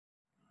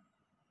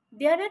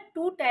There are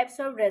two types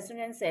of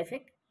resonance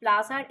effect,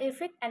 plus R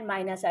effect and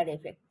minus R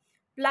effect.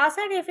 Plus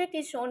R effect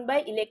is shown by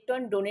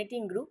electron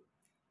donating group.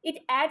 It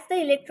adds the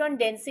electron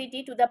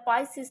density to the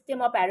pi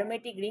system of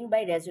aromatic ring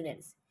by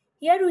resonance.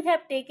 Here we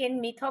have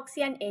taken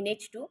methoxy and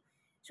NH2.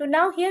 So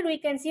now here we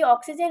can see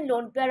oxygen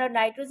lone pair or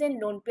nitrogen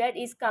lone pair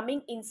is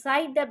coming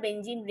inside the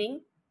benzene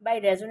ring by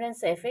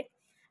resonance effect,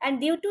 and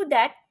due to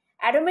that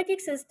aromatic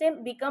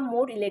system become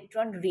more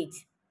electron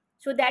rich.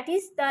 So that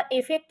is the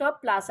effect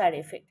of plus R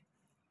effect.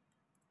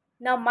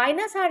 Now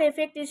minus R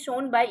effect is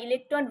shown by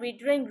electron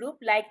withdrawing group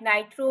like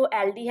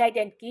nitroaldehyde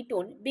and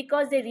ketone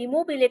because they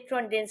remove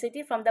electron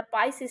density from the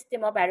pi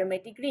system of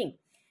aromatic ring.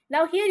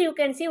 Now here you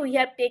can see we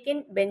have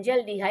taken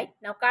benzaldehyde.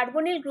 Now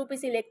carbonyl group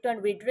is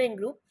electron withdrawing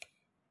group.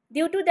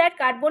 Due to that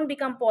carbon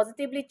become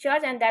positively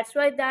charged, and that's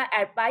why the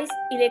pi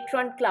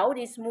electron cloud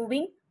is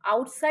moving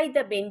outside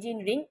the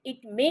benzene ring. It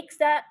makes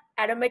the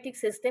aromatic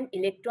system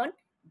electron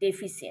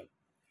deficient.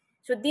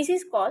 So this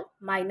is called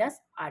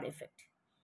minus R effect.